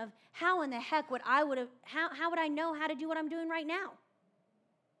wouldn't have, how in the heck would I know how to do what I'm doing right now?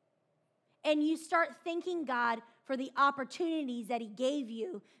 And you start thanking God for the opportunities that He gave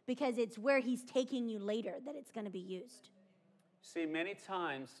you, because it's where He's taking you later that it's going to be used. See, many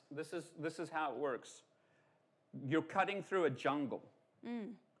times, this is how it works. You're cutting through a jungle.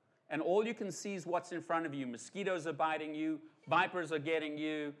 And all you can see is what's in front of you. Mosquitoes are biting you. Vipers are getting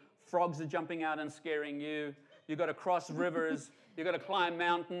you. Frogs are jumping out and scaring you. You've got to cross rivers. You've got to climb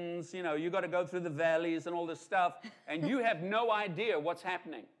mountains. You've got to go through the valleys and all this stuff. And you have no idea what's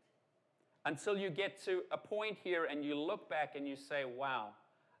happening until you get to a point here and you look back and you say, wow,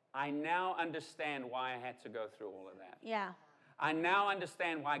 I now understand why I had to go through all of that. Yeah. I now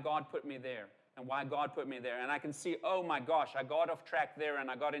understand why God put me there. And why God put me there. And I can see, oh my gosh, I got off track there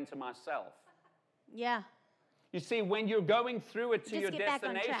and I got into myself. Yeah. You see, when you're going through it to Just your get back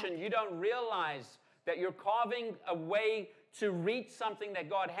on track. destination, you don't realize that you're carving a way to reach something that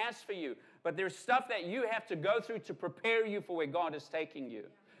God has for you. But there's stuff that you have to go through to prepare you for where God is taking you.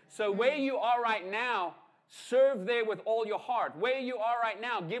 So where you are right now, serve there with all your heart. Where you are right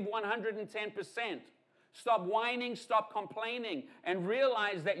now, give 110%. Stop whining, stop complaining, and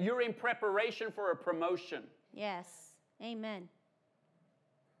realize that you're in preparation for a promotion. Yes. Amen.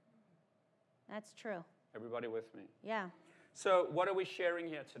 That's true. Everybody with me? Yeah. So what are we sharing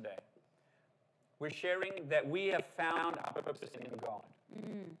here today? We're sharing that we have found our purpose in God.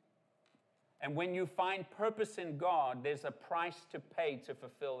 And when you find purpose in God, there's a price to pay to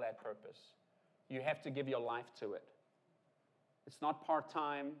fulfill that purpose. You have to give your life to it. It's not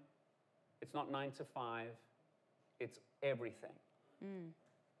part-time. It's not 9 to 5. It's everything.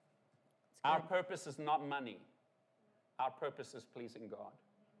 Our purpose is not money. Our purpose is pleasing God.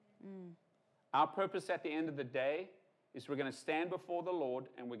 Our purpose at the end of the day is we're going to stand before the Lord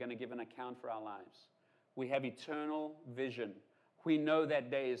and we're going to give an account for our lives. We have eternal vision. We know that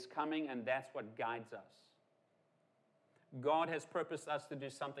day is coming, and that's what guides us. God has purposed us to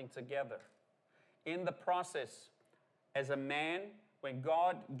do something together. In the process, as a man, when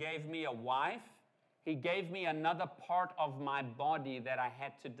God gave me a wife, He gave me another part of my body that I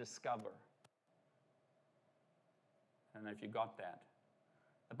had to discover. I don't know if you got that.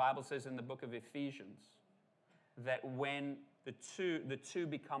 The Bible says in the book of Ephesians that when the two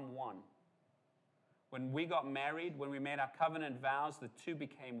become one. When we got married, when we made our covenant vows, the two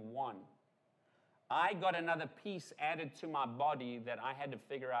became one. I got another piece added to my body that I had to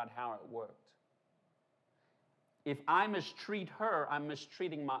figure out how it worked. If I mistreat her, I'm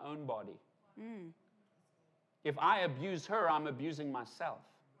mistreating my own body. If I abuse her, I'm abusing myself.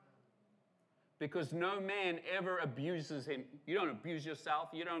 Because no man ever abuses him. You don't abuse yourself.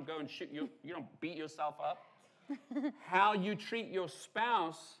 You don't go and shoot you. You don't beat yourself up. How you treat your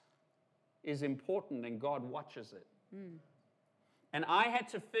spouse is important, and God watches it. And I had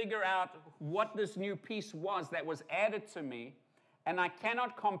to figure out what this new piece was that was added to me. And I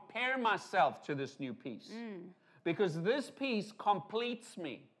cannot compare myself to this new piece. Because this piece completes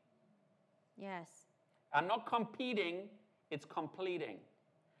me. Yes. I'm not competing, it's completing.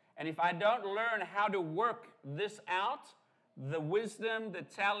 And if I don't learn how to work this out, the wisdom, the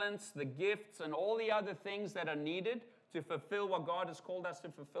talents, the gifts, and all the other things that are needed to fulfill what God has called us to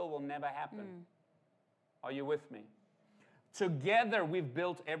fulfill will never happen. Are you with me? Together, we've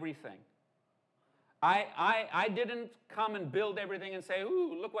built everything. I didn't come and build everything and say,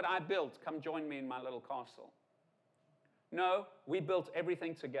 ooh, look what I built. Come join me in my little castle. No, we built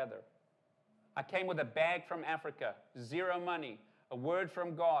everything together. I came with a bag from Africa, 0 money, a word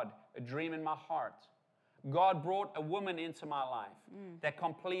from God, a dream in my heart. God brought a woman into my life that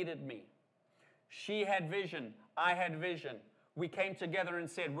completed me. She had vision. I had vision. We came together and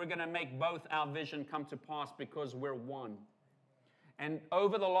said, we're going to make both our vision come to pass because we're one. And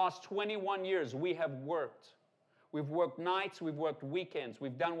over the last 21 years, we have worked. We've worked nights, we've worked weekends.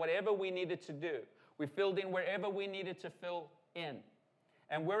 We've done whatever we needed to do. We filled in wherever we needed to fill in.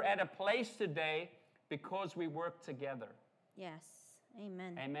 And we're at a place today because we work together. Yes.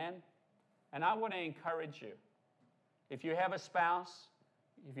 Amen. Amen. And I want to encourage you. If you have a spouse,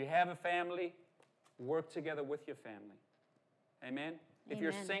 if you have a family, work together with your family. Amen. If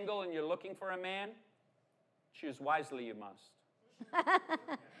you're single and you're looking for a man, choose wisely you must.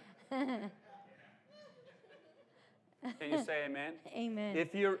 Can you say amen? Amen.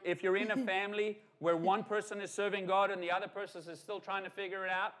 If you're in a family where one person is serving God and the other person is still trying to figure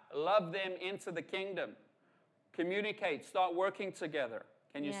it out, love them into the kingdom. Communicate. Start working together.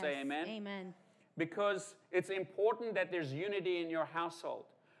 Can you say amen? Amen. Because it's important that there's unity in your household.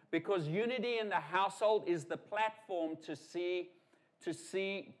 Because unity in the household is the platform to see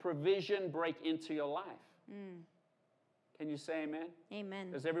provision break into your life. Can you say amen?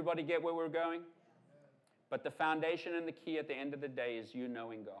 Amen. Does everybody get where we're going? But the foundation and the key at the end of the day is you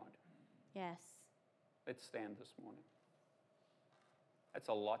knowing God. Yes. Let's stand this morning. That's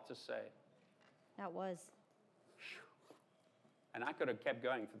a lot to say. That was. And I could have kept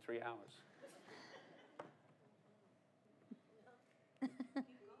going for 3 hours.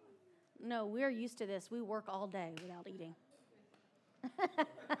 No, we're used to this. We work all day without eating.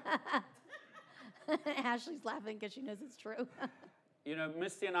 Ashley's laughing because she knows it's true. You know,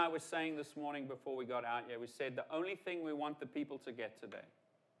 Misty and I were saying this morning before we got out here, we said the only thing we want the people to get today,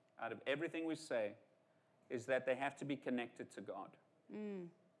 out of everything we say, is that they have to be connected to God.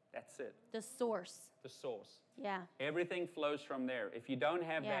 That's it. The source. The source. Yeah. Everything flows from there. If you don't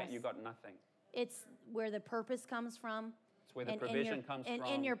have that, you got nothing. It's where the purpose comes from. It's where the provision comes from. And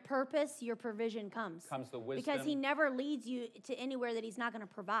in your purpose, your provision comes. Comes the wisdom. Because he never leads you to anywhere that he's not going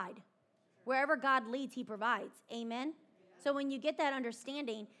to provide. Wherever God leads, he provides. Amen? So when you get that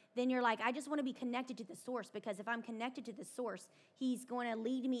understanding, then you're like, I just want to be connected to the source, because if I'm connected to the source, he's going to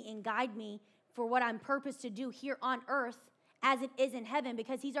lead me and guide me for what I'm purposed to do here on earth as it is in heaven,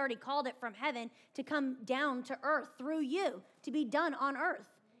 because he's already called it from heaven to come down to earth through you, to be done on earth.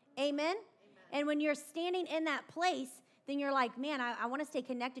 Amen? And when you're standing in that place, then you're like, man, I want to stay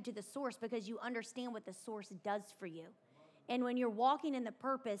connected to the source, because you understand what the source does for you. And when you're walking in the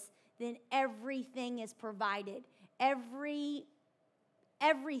purpose, then everything is provided. Everything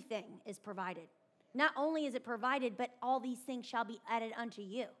is provided. Not only is it provided, but all these things shall be added unto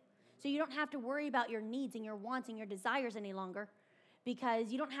you. So you don't have to worry about your needs and your wants and your desires any longer,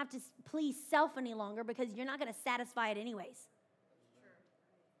 because you don't have to please self any longer, because you're not going to satisfy it anyways.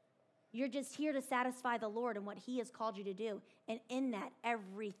 You're just here to satisfy the Lord and what he has called you to do. And in that,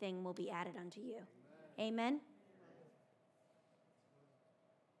 everything will be added unto you. Amen?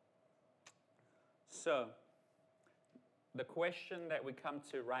 So, the question that we come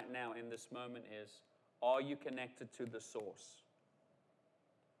to right now in this moment is, are you connected to the source?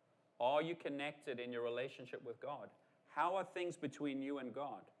 Are you connected in your relationship with God? How are things between you and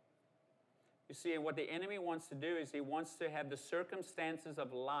God? You see, what the enemy wants to do is he wants to have the circumstances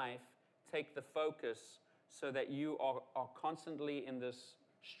of life take the focus so that you are constantly in this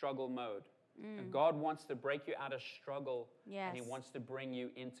struggle mode. And God wants to break you out of struggle, and he wants to bring you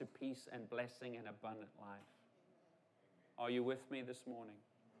into peace and blessing and abundant life. Are you with me this morning?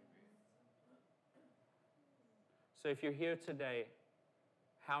 So if you're here today,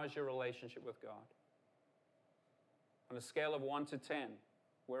 how is your relationship with God? On a scale of 1 to 10,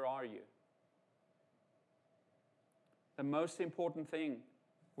 where are you? The most important thing,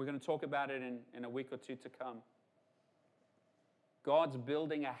 we're going to talk about it in a week or two to come. God's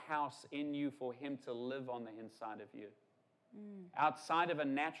building a house in you for him to live on the inside of you. Outside of a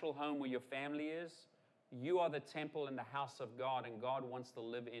natural home where your family is, You are the temple in the house of God, and God wants to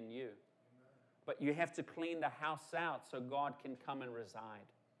live in you. But you have to clean the house out so God can come and reside.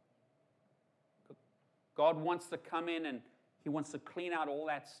 God wants to come in and He wants to clean out all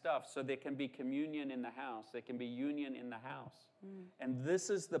that stuff so there can be communion in the house. There can be union in the house. And this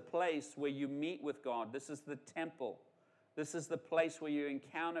is the place where you meet with God. This is the temple. This is the place where you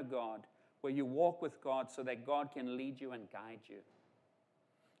encounter God, where you walk with God so that God can lead you and guide you.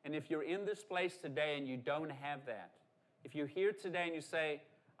 And if you're in this place today and you don't have that, if you're here today and you say,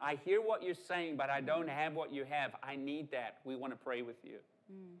 I hear what you're saying, but I don't have what you have, I need that, we want to pray with you.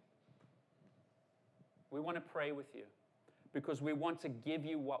 We want to pray with you because we want to give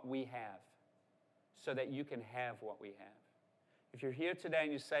you what we have so that you can have what we have. If you're here today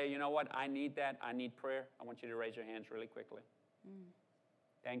and you say, you know what, I need that, I need prayer, I want you to raise your hands really quickly.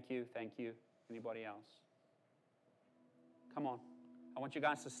 Thank you, thank you. Anybody else? Come on. I want you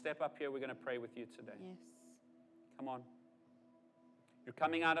guys to step up here. We're going to pray with you today. Yes. Come on. You're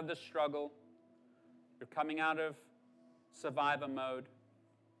coming out of the struggle. You're coming out of survivor mode.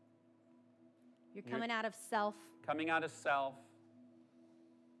 You're coming out of self. Coming out of self.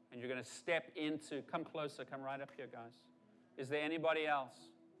 And you're going to step into, come closer, come right up here, guys. Is there anybody else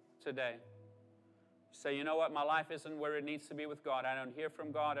today? Say, you know what, my life isn't where it needs to be with God. I don't hear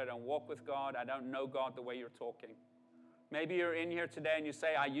from God. I don't walk with God. I don't know God the way you're talking. Maybe you're in here today and you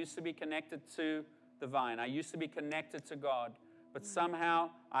say, I used to be connected to the vine. I used to be connected to God. But somehow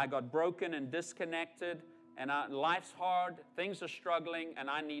I got broken and disconnected, and life's hard, things are struggling, and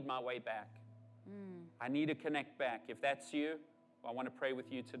I need my way back. I need to connect back. If that's you, I want to pray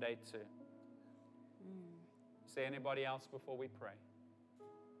with you today too. Is there anybody else before we pray?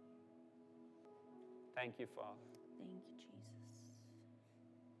 Thank you, Father. Thank you, Jesus.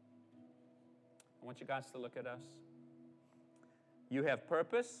 I want you guys to look at us. You have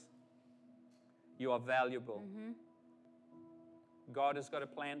purpose. You are valuable. God has got a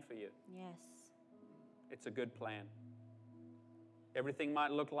plan for you. Yes. It's a good plan. Everything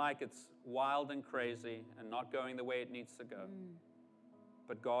might look like it's wild and crazy and not going the way it needs to go.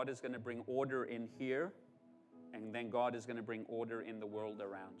 But God is going to bring order in here, and then God is going to bring order in the world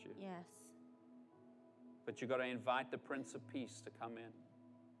around you. Yes. But you've got to invite the Prince of Peace to come in.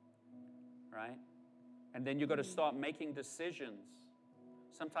 Right? And then you've got to start making decisions.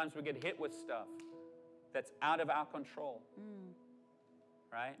 Sometimes we get hit with stuff that's out of our control.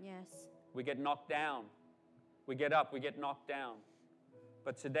 Right? Yes. We get knocked down. We get up, we get knocked down.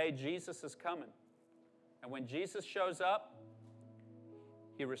 But today, Jesus is coming. And when Jesus shows up,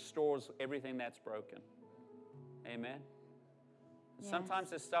 He restores everything that's broken. Amen? Yes. Sometimes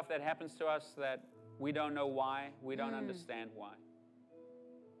there's stuff that happens to us that we don't know why, we don't understand why.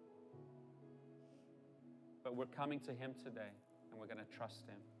 But we're coming to Him today, and we're going to trust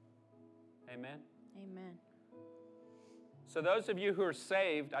Him. Amen? Amen. So those of you who are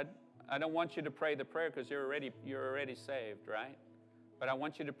saved, I don't want you to pray the prayer because you're already saved, right? But I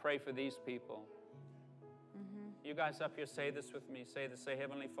want you to pray for these people. You guys up here, say this with me. Say this. Say,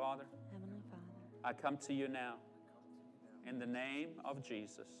 Heavenly Father, Heavenly Father, I come to you now in the name of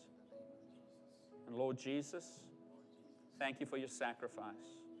Jesus. And Lord Jesus, thank you for your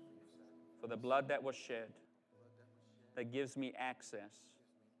sacrifice, for the blood that was shed that gives me access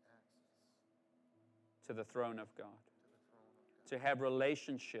to the throne of God, to have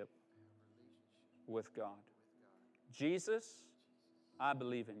relationship with God. Jesus, I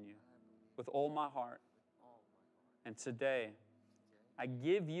believe in you with all my heart. And today, I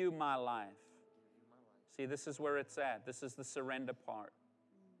give you my life. See, this is where it's at. This is the surrender part.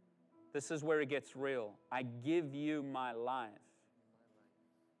 This is where it gets real. I give you my life.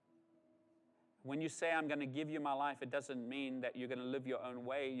 When you say I'm going to give you my life, it doesn't mean that you're going to live your own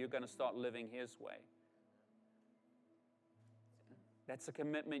way. You're going to start living His way. That's a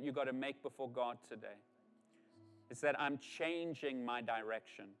commitment you've got to make before God today. It's that I'm changing my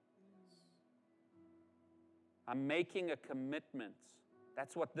direction. I'm making a commitment.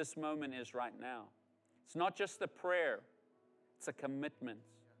 That's what this moment is right now. It's not just a prayer. It's a commitment.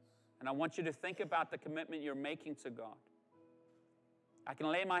 And I want you to think about the commitment you're making to God. I can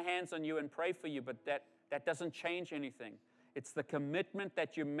lay my hands on you and pray for you, but that doesn't change anything. It's the commitment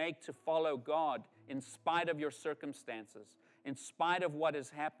that you make to follow God in spite of your circumstances, in spite of what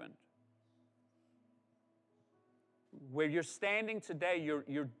has happened. Where you're standing today,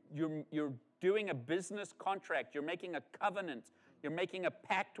 you're doing a business contract. You're making a covenant. You're making a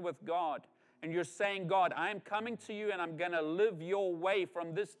pact with God. And you're saying, God, I'm coming to you and I'm going to live your way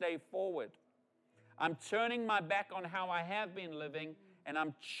from this day forward. I'm turning my back on how I have been living and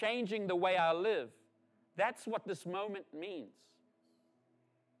I'm changing the way I live. That's what this moment means.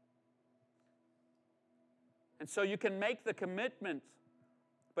 And so you can make the commitment,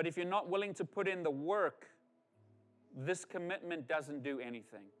 but if you're not willing to put in the work, this commitment doesn't do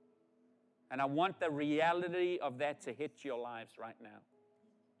anything. And I want the reality of that to hit your lives right now.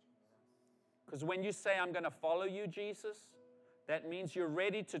 Because when you say, I'm going to follow you, Jesus, that means you're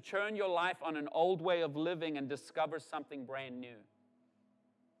ready to turn your life on an old way of living and discover something brand new.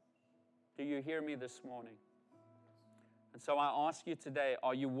 Do you hear me this morning? And so I ask you today,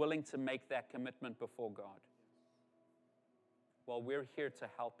 are you willing to make that commitment before God? Well, we're here to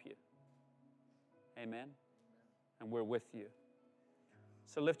help you. Amen? And we're with you.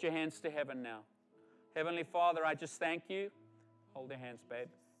 So lift your hands to heaven now. Heavenly Father, I just thank you. Hold your hands, babe.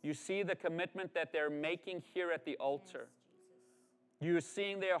 You see the commitment that they're making here at the altar. You're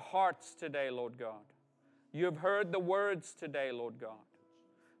seeing their hearts today, Lord God. You have heard the words today, Lord God.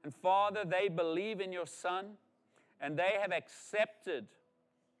 And Father, they believe in your Son, and they have accepted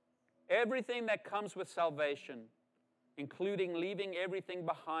everything that comes with salvation, including leaving everything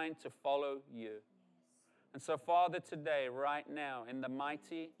behind to follow you. And so, Father, today, right now, in the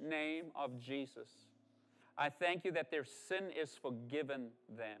mighty name of Jesus, I thank you that their sin is forgiven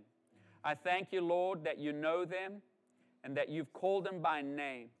them. I thank you, Lord, that you know them and that you've called them by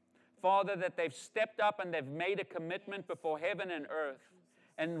name. Father, that they've stepped up and they've made a commitment before heaven and earth.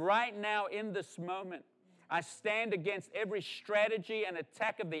 And right now, in this moment, I stand against every strategy and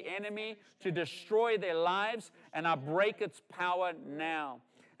attack of the enemy to destroy their lives, and I break its power now.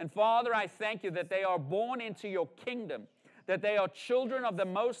 And Father, I thank you that they are born into your kingdom, that they are children of the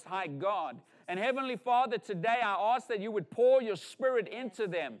Most High God. And Heavenly Father, today I ask that you would pour your Spirit into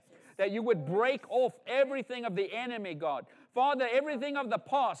them, that you would break off everything of the enemy, God. Father, everything of the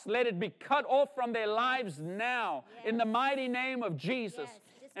past, let it be cut off from their lives now, in the mighty name of Jesus.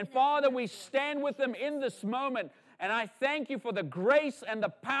 And Father, we stand with them in this moment, and I thank you for the grace and the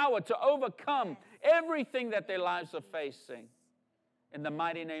power to overcome everything that their lives are facing. In the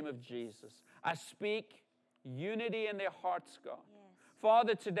mighty name of Jesus, I speak unity in their hearts, God.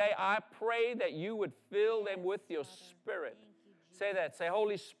 Father, today I pray that you would fill them with your Spirit. Say that. Say,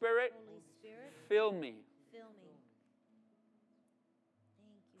 Holy Spirit, fill me.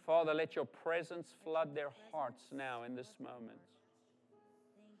 Father, let your presence flood their hearts now in this moment.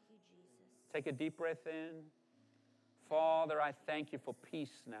 Take a deep breath in. Father, I thank you for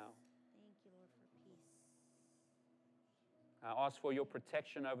peace now. I ask for your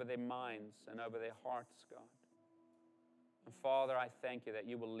protection over their minds and over their hearts, God. And Father, I thank you that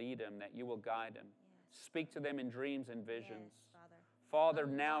you will lead them, that you will guide them. Speak to them in dreams and visions. Father,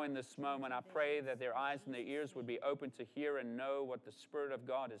 now in this moment, I pray that their eyes and their ears would be open to hear and know what the Spirit of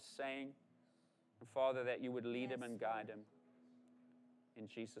God is saying. And Father, that you would lead them and guide them. In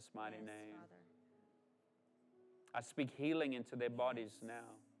Jesus' mighty name. I speak healing into their bodies now.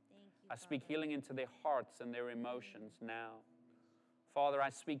 I speak healing into their hearts and their emotions now. Father, I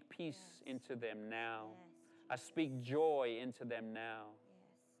speak peace into them now. I speak joy into them now.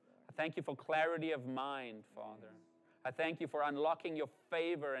 I thank you for clarity of mind, Father. I thank you for unlocking your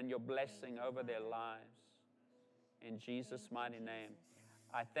favor and your blessing over their lives. In Jesus' mighty name.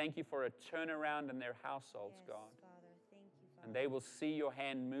 I thank you for a turnaround in their households, God. And they will see your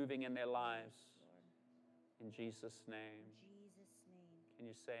hand moving in their lives. In Jesus' name. Can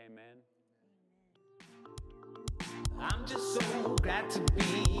you say amen? I'm just so glad to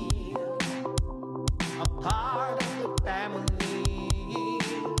be a part of the family.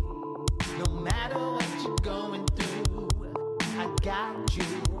 No matter what you're going through, I got you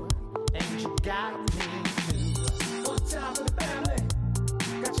and you got me too. One time for the family.